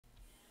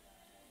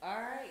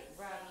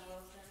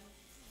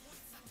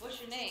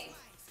name?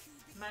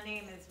 My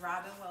name is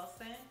Robin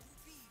Wilson,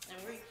 And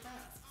where you from?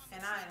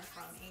 and I am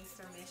from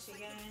Inkster,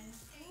 Michigan.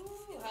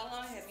 Ooh, how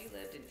long have you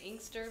lived in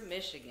Inkster,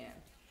 Michigan?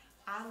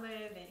 I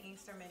lived in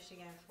Inkster,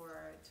 Michigan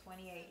for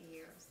 28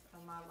 years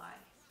of my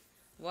life.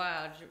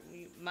 Wow,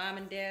 mom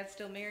and dad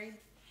still married?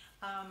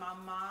 My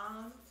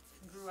mom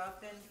grew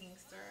up in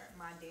Inkster.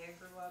 My dad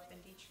grew up in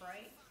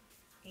Detroit.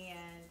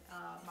 And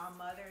my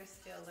mother is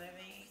still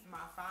living.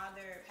 My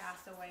father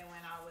passed away when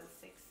I was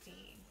 16.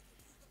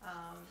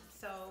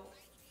 So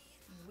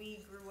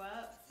we grew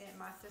up, and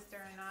my sister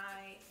and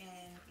I,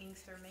 in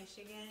Inkster,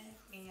 Michigan.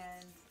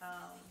 And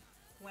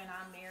when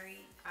I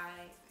married,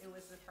 it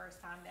was the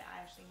first time that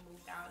I actually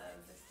moved out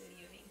of the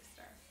city of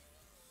Inkster.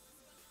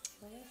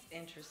 Well, that's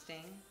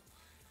interesting.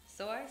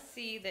 So I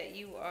see that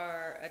you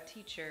are a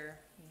teacher.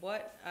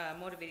 What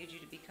motivated you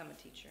to become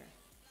a teacher?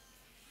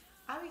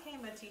 I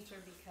became a teacher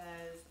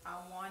because I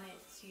wanted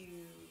to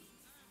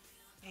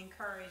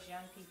encourage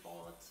young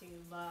people to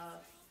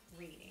love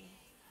reading,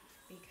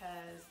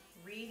 because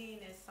reading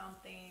is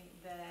something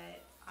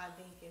that I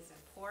think is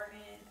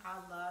important. I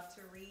love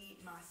to read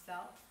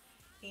myself,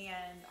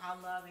 and I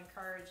love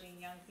encouraging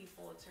young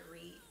people to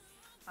read.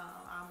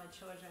 I'm a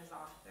children's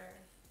author,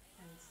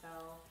 and so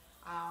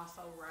I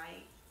also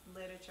write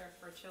literature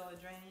for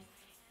children,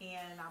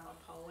 and I'm a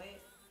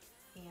poet.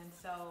 And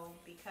so,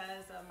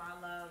 because of my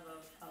love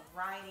of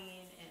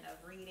writing and of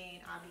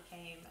reading, I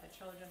became a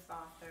children's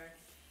author.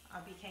 I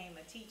became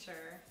a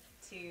teacher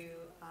to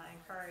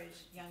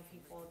encourage young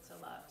people to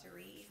love to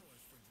read.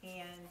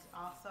 And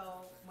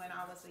also, when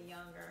I was a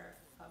younger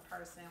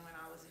person, when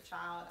I was a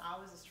child, I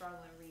was a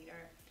struggling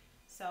reader.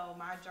 So,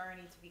 my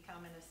journey to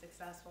becoming a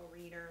successful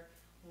reader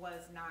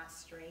was not a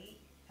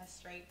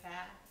straight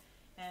path.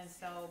 And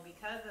so,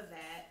 because of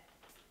that,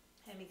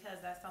 and because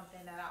that's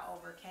something that I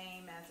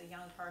overcame as a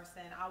young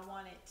person, I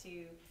wanted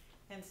to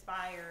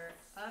inspire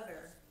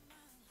other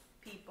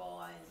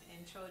people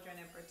and children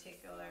in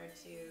particular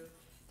to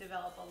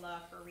develop a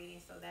love for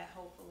reading, so that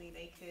hopefully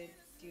they could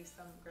do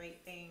some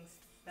great things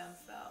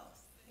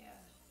themselves.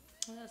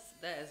 Yeah.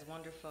 That is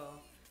wonderful.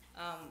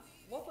 Um,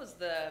 what was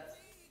the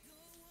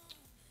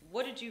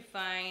what did you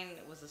find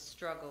was a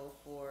struggle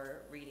for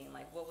reading?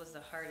 Like, what was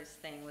the hardest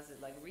thing? Was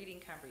it like reading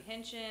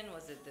comprehension?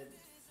 Was it the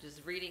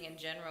just reading in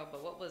general?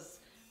 But what was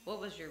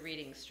your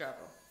reading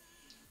struggle?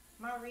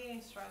 My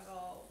reading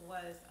struggle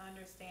was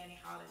understanding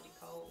how to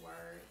decode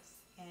words,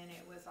 and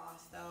it was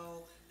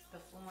also the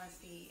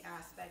fluency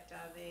aspect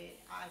of it.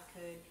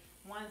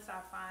 Once I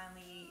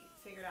finally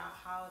figured out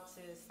how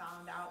to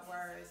sound out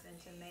words and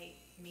to make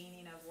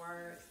meaning of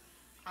words,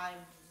 I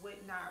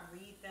would not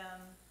read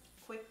them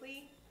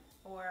quickly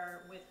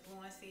or with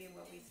fluency,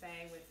 what we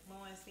say with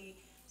fluency.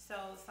 So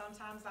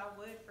sometimes I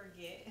would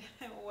forget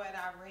what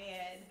I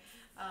read.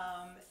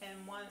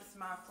 And once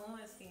my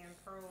fluency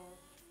improved,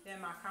 then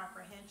my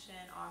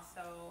comprehension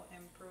also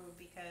improved,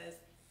 because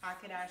I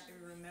could actually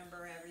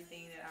remember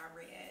everything that I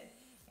read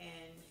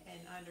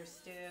and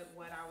understood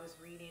what I was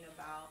reading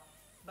about.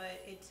 But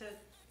it took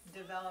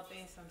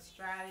developing some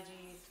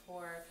strategies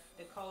for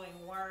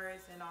decoding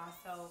words and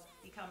also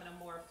becoming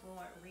a more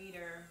fluent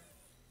reader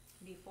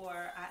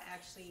before I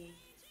actually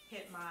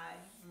hit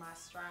my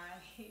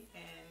stride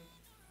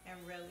and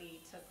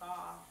really took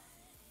off.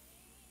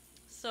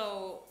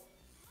 So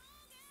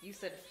you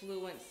said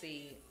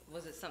fluency.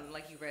 Was it something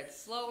like you read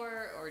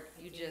slower, or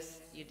I you did?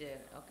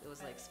 Okay, it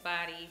was I like did.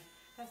 spotty.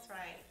 That's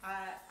right.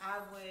 I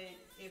would,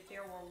 if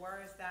there were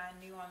words that I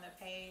knew on the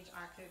page,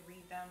 I could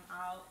read them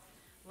out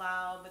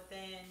loud. But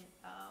then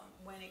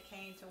when it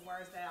came to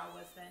words that I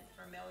wasn't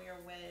familiar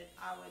with,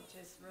 I would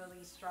just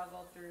really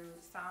struggle through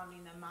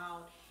sounding them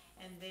out.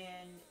 And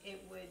then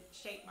it would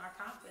shake my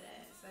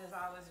confidence as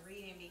I was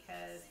reading,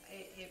 because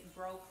it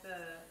broke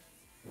the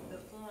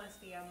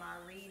fluency of my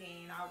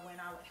reading.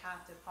 When I would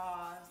have to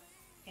pause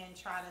and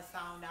try to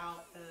sound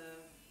out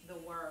the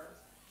words,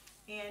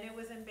 and it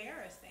was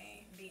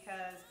embarrassing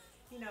because,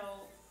 you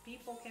know,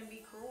 people can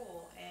be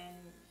cruel, and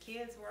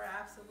kids were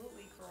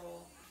absolutely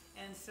cruel.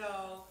 And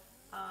so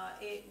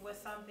it was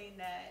something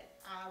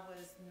that I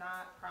was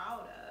not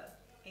proud of,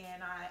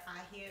 and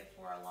I hid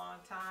for a long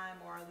time,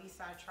 or at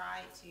least I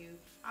tried to.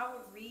 I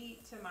would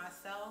read to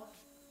myself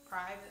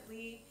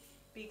privately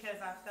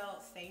because I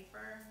felt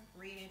safer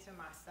reading to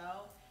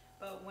myself.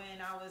 But when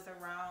I was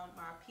around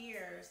my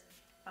peers,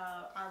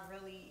 I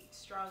really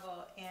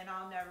struggled, and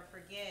I'll never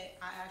forget.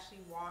 I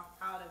actually walked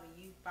out of a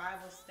youth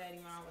Bible study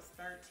when I was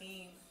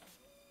 13,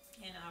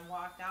 and I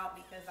walked out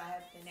because I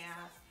had been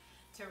asked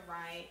to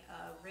write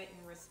a written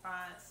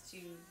response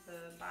to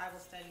the Bible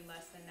study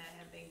lesson that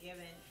had been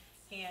given,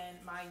 and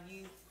my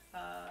youth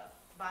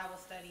Bible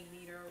study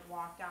leader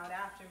walked out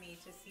after me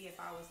to see if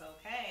I was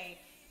okay.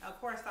 Of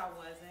course, I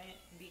wasn't,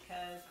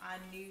 because I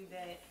knew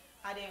that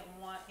I didn't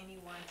want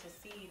anyone to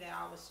see that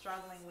I was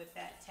struggling with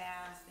that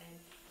task,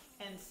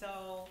 and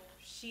so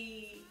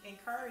she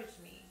encouraged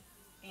me.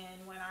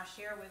 And when I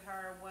shared with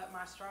her what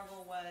my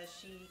struggle was,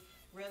 she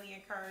really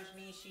encouraged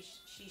me.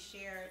 She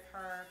shared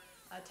her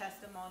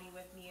testimony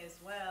with me as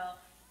well.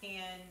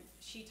 And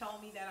she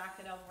told me that I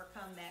could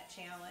overcome that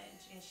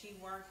challenge, and she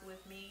worked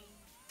with me,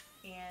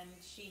 and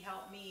she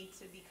helped me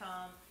to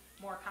become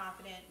more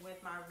confident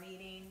with my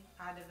reading.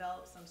 I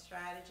developed some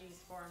strategies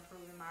for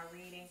improving my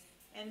reading,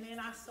 and then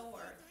I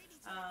soared.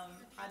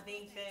 I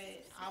think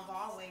that I've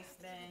always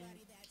been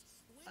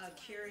a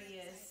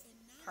curious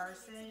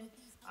person.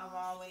 I've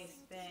always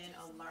been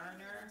a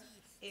learner.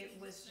 It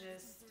was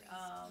just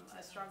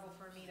a struggle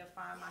for me to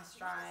find my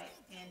stride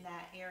in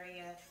that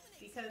area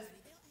because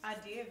I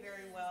did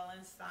very well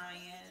in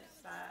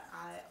science.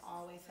 I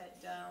always had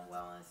done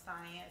well in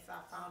science.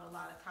 I found a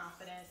lot of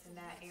confidence in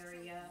that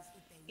area.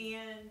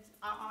 And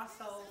I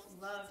also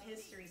love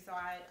history, so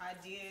I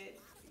did,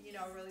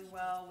 really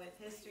well with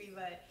history,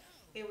 but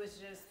it was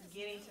just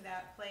getting to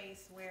that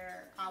place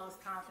where I was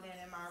confident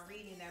in my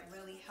reading that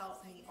really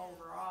helped me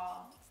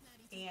overall.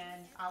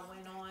 And I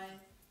went on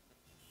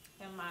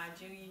in my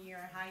junior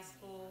year in high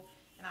school,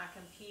 and I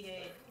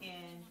competed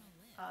in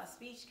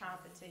speech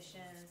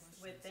competitions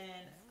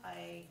within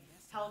a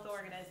health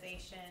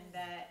organization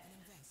that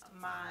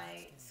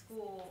my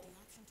school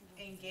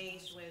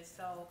engaged with.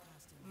 So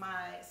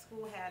my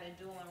school had a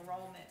dual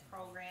enrollment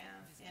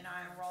program, and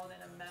I enrolled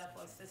in a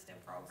medical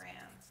assistant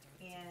program.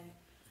 And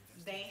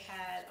they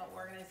had an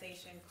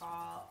organization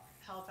called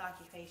Health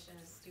Occupation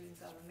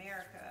Students of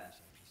America,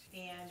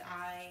 and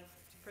I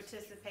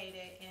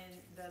participated in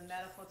the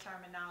medical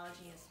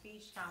terminology and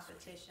speech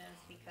competitions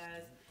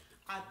because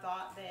I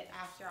thought that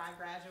after I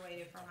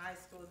graduated from high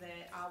school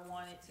that I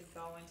wanted to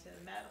go into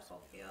the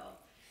medical field.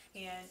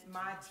 And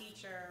my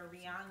teacher,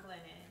 Rian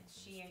Glennon,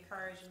 she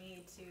encouraged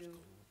me to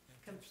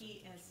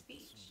compete in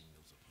speech.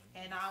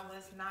 And I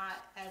was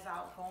not as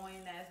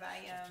outgoing as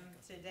I am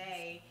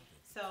today.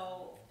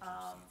 So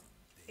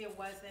it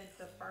wasn't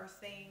the first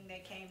thing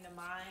that came to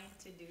mind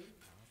to do,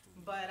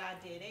 but I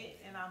did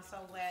it, and I'm so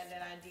glad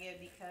that I did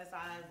because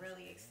I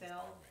really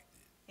excelled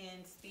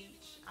in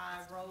speech. I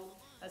wrote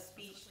a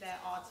speech that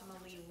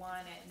ultimately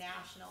won at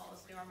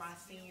nationals during my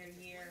senior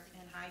year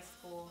in high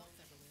school,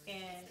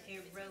 and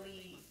it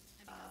really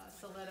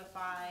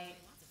solidified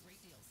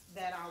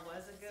that I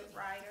was a good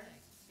writer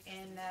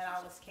and that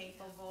I was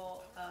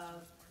capable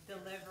of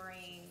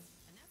delivering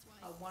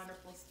a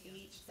wonderful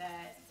speech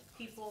that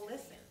people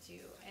listened to.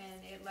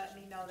 And it let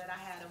me know that I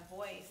had a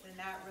voice, and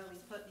that really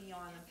put me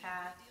on a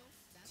path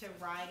to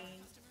writing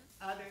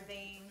other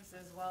things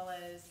as well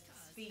as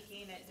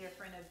speaking at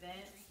different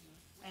events.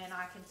 And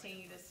I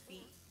continue to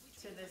speak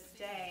to this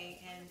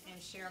day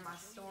and share my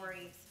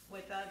story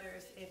with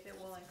others. If it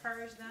will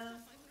encourage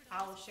them,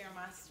 I will share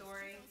my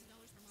story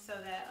so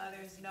that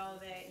others know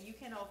that you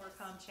can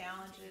overcome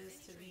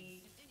challenges to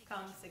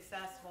become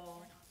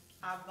successful.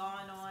 I've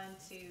gone on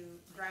to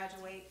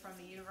graduate from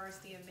the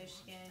University of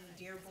Michigan,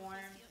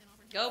 Dearborn.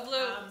 Go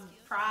blue. I'm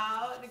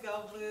proud to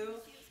go blue.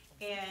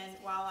 And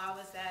while I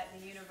was at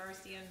the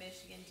University of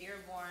Michigan,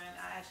 Dearborn,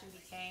 I actually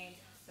became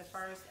the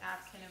first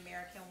African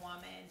American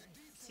woman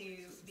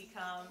to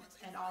become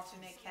an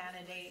alternate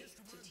candidate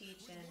to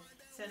teach in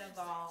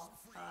Senegal,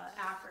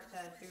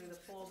 Africa, through the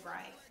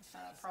Fulbright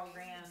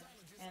program.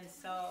 And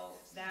so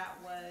that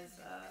was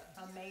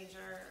a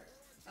major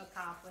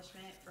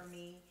accomplishment for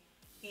me.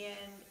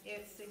 And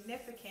it's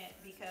significant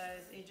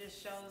because it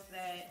just shows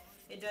that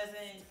it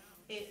doesn't,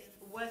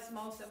 what's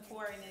most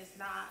important is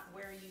not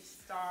where you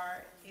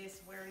start,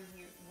 it's where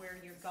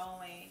you're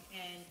going,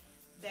 and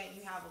that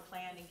you have a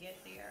plan to get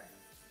there.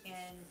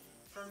 And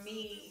for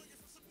me,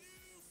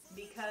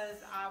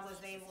 because I was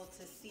able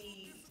to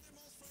see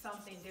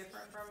something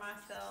different for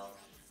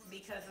myself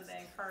because of the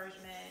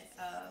encouragement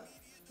of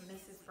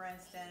Mrs.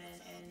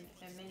 Princeton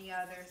and many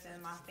others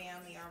in my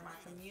family or my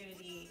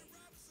community,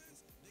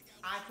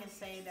 I can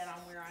say that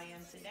I'm where I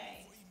am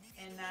today.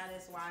 And that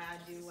is why I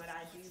do what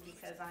I do,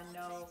 because I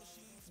know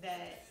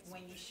that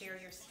when you share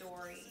your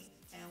story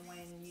and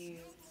when you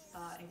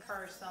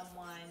encourage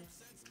someone,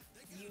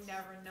 you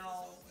never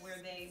know where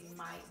they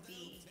might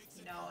be,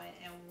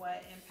 and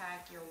what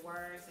impact your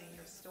words and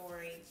your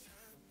story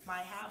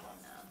might have on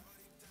them.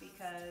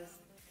 Because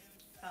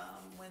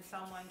when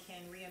someone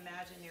can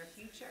reimagine their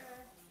future,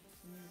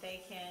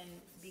 they can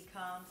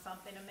become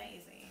something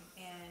amazing,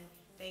 and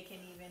they can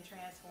even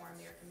transform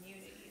their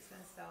communities.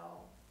 And so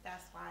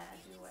that's why I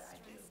do what I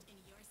do.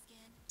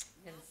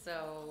 And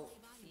so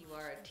you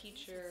are a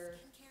teacher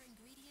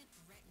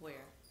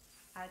where?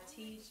 I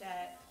teach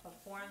at a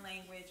foreign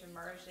language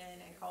immersion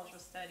and cultural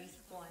studies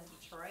school in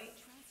Detroit,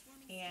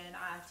 and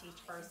I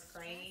teach first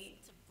grade,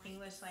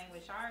 English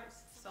language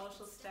arts,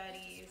 social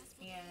studies,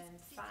 and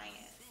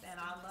science. And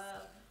I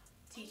love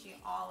teaching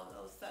all of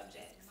those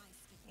subjects.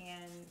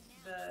 And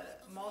the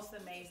most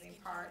amazing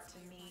part to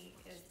me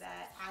is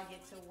that I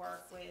get to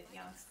work with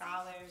young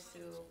scholars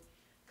who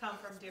come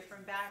from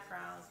different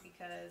backgrounds,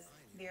 because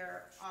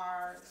there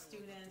are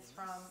students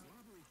from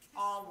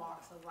all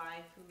walks of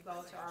life who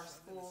go to our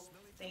school.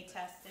 They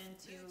test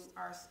into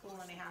our school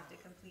and they have to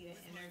complete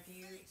an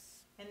interview,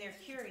 and they're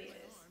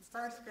curious.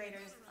 First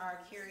graders are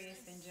curious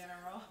in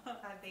general,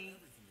 I think,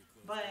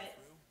 but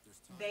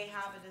they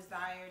have a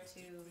desire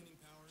to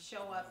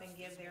show up and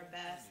give their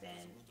best,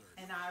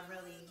 and I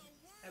really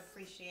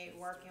appreciate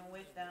working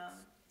with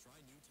them.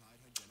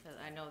 'Cause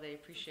I know they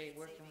appreciate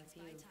working with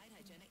you.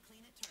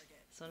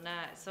 So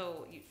not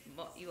so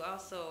you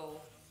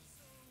also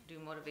do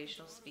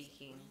motivational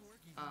speaking.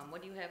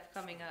 What do you have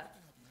coming up?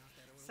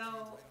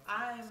 So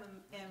I'm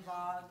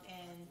involved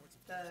in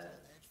the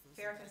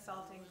Fair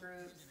Consulting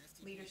Group's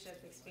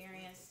Leadership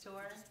Experience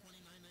Tour,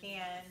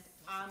 and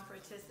I'm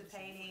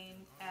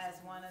participating as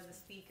one of the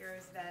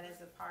speakers that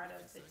is a part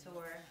of the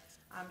tour.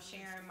 I'm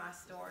sharing my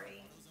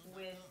story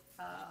with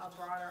a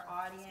broader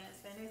audience,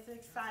 and it's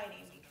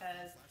exciting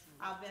because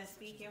I've been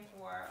speaking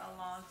for a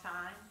long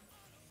time,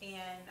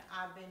 and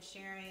I've been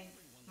sharing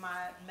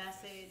my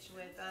message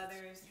with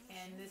others,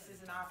 and this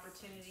is an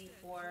opportunity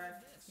for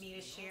me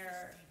to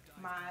share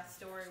my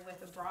story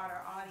with a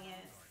broader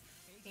audience.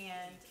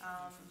 And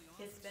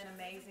it's been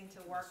amazing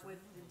to work with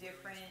the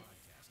different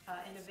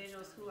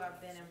individuals who have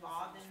been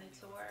involved in the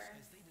tour,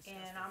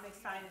 and I'm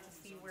excited to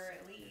see where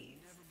it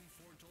leads.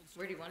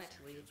 Where do you want it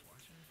to lead?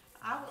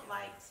 I would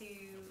like to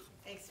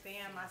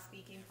expand my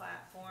speaking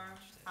platform.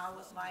 I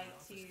would like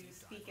to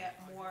speak at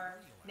more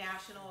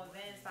national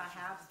events. I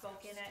have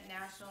spoken at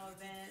national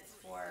events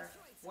for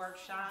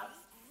workshops,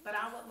 but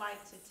I would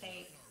like to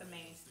take the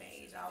main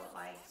stage. I would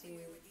like to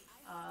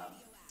um,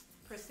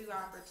 pursue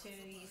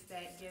opportunities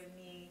that give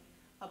me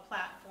a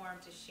platform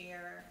to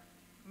share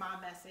my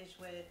message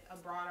with a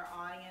broader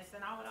audience.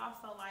 And I would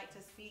also like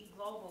to speak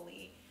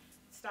globally,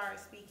 start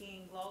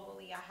speaking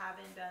globally. I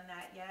haven't done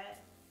that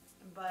yet,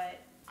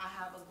 but I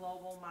have a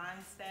global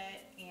mindset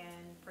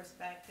and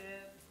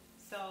perspective.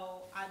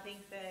 So I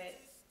think that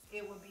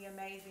it would be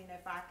amazing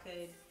if I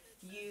could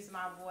use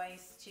my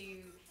voice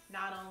to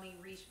not only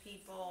reach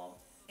people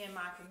in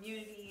my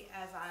community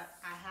as I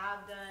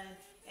have done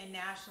and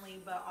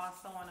nationally, but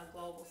also on a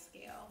global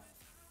scale.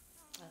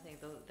 I think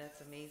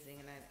that's amazing,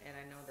 and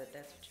I know that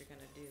that's what you're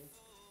gonna do.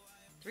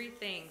 Three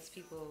things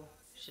people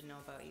should know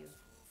about you.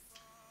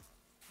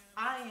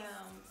 I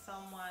am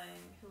someone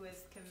who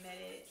is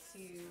committed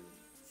to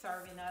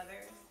serving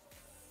others.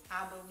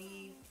 I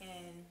believe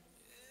in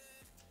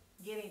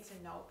getting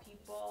to know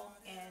people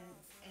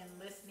and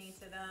listening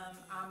to them.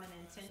 I'm an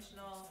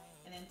intentional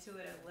and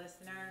intuitive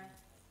listener,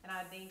 and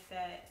I think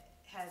that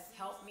has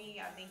helped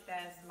me. I think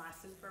that's my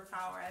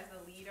superpower as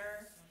a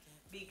leader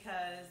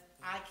because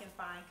I can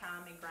find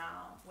common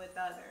ground with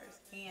others,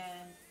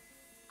 and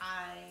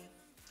I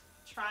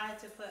try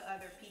to put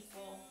other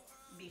people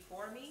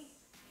before me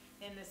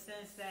in the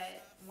sense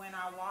that when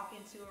I walk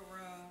into a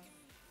room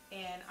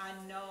and I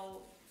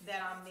know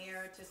that I'm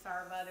there to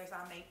serve others,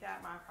 I make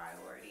that my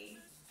priority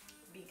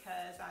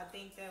because I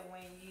think that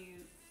when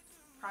you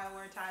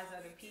prioritize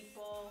other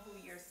people who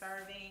you're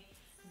serving,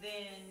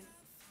 then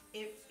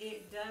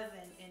it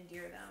doesn't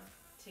endear them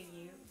to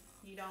you.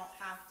 You don't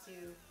have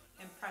to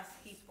impress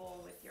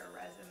people with your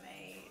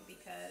resume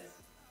because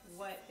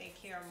what they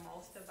care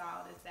most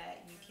about is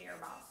that you care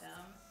about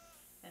them.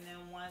 And then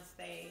once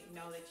they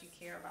know that you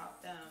care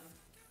about them,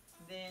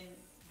 then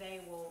they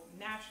will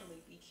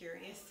naturally be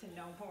curious to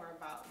know more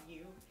about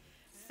you.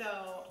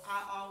 So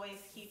I always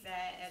keep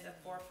that at the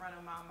forefront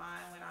of my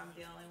mind when I'm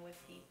dealing with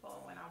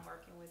people, when I'm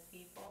working with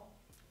people.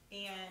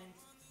 And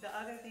the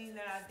other thing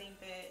that I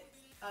think that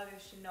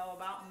others should know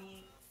about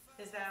me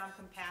is that I'm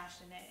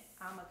compassionate.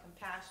 I'm a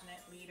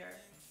compassionate leader.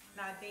 And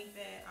I think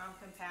that I'm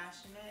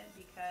compassionate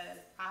because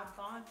I've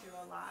gone through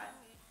a lot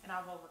and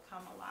I've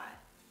overcome a lot.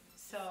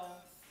 So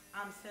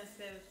I'm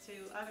sensitive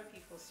to other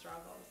people's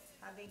struggles.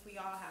 I think we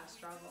all have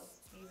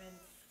struggles, even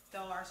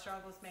though our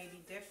struggles may be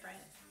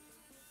different.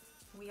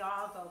 We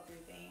all go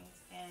through things,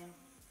 and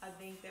I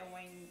think that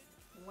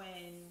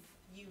when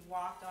you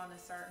walked on a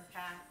certain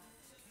path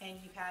and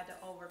you've had to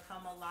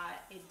overcome a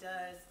lot, it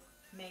does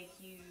make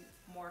you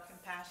more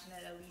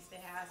compassionate. At least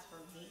it has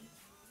for me.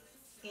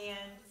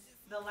 And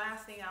the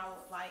last thing I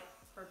would like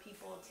for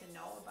people to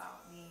know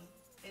about me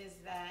is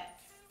that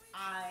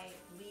I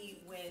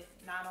lead with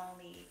not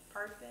only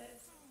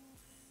purpose,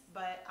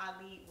 but I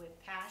lead with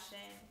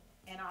passion,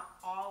 and I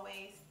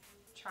always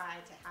try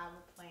to have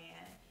a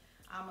plan.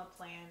 I'm a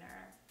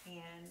planner,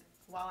 and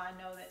while I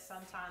know that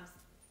sometimes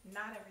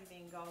not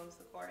everything goes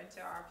according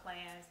to our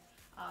plans,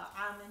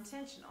 I'm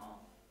intentional.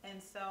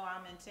 And so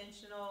I'm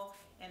intentional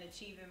in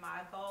achieving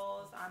my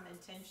goals. I'm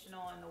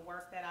intentional in the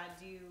work that I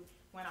do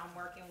when I'm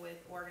working with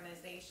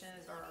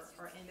organizations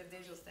or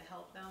individuals to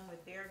help them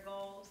with their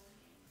goals.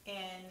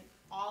 And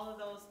all of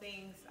those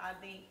things I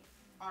think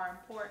are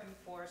important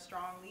for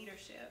strong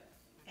leadership.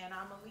 And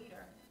I'm a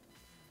leader.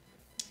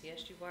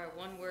 Yes, you are.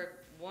 One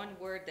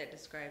word that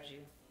describes you.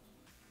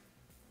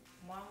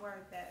 One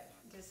word that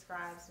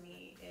describes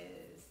me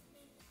is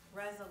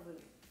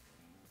resolute.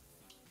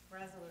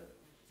 Resolute.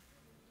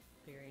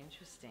 Very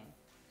interesting.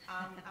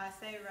 I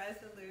say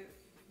resolute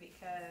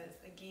because,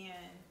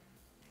 again,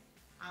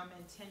 I'm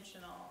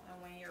intentional.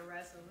 And when you're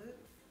resolute,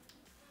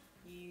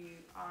 you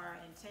are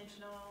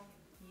intentional,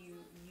 you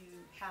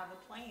have a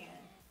plan.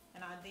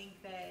 And I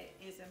think that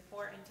it's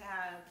important to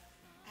have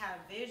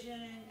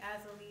vision as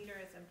a leader,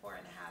 it's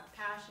important to have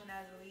passion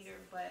as a leader,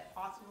 but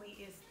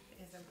ultimately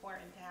it's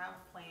important to have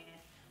a plan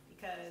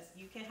because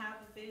you can have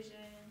a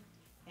vision,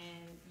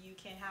 And you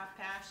can have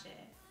passion,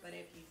 but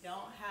if you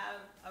don't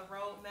have a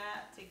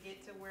roadmap to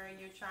get to where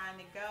you're trying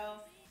to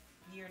go,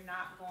 you're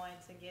not going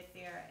to get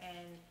there.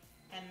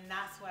 And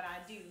that's what I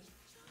do.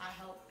 I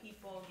help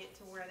people get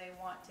to where they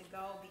want to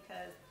go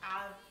because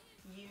I've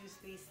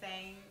used these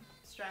same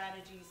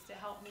strategies to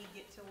help me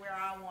get to where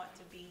I want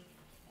to be.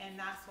 And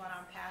that's what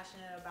I'm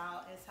passionate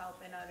about, is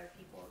helping other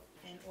people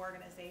and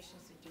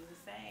organizations to do the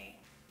same.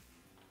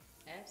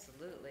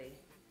 Absolutely.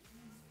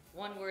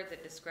 One word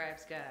that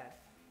describes God.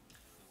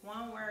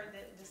 One word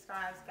that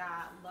describes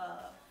God: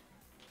 love.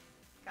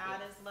 God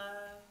Yeah. is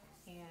love,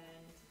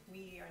 and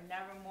we are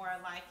never more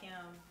like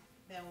Him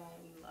than when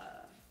we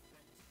love.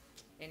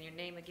 And your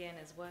name again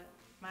is what?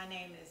 My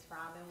name is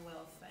Robin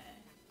Wilson,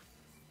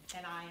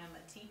 and I am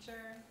a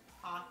teacher,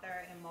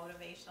 author, and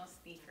motivational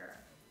speaker.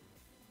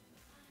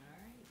 All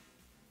right.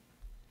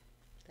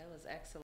 That was excellent.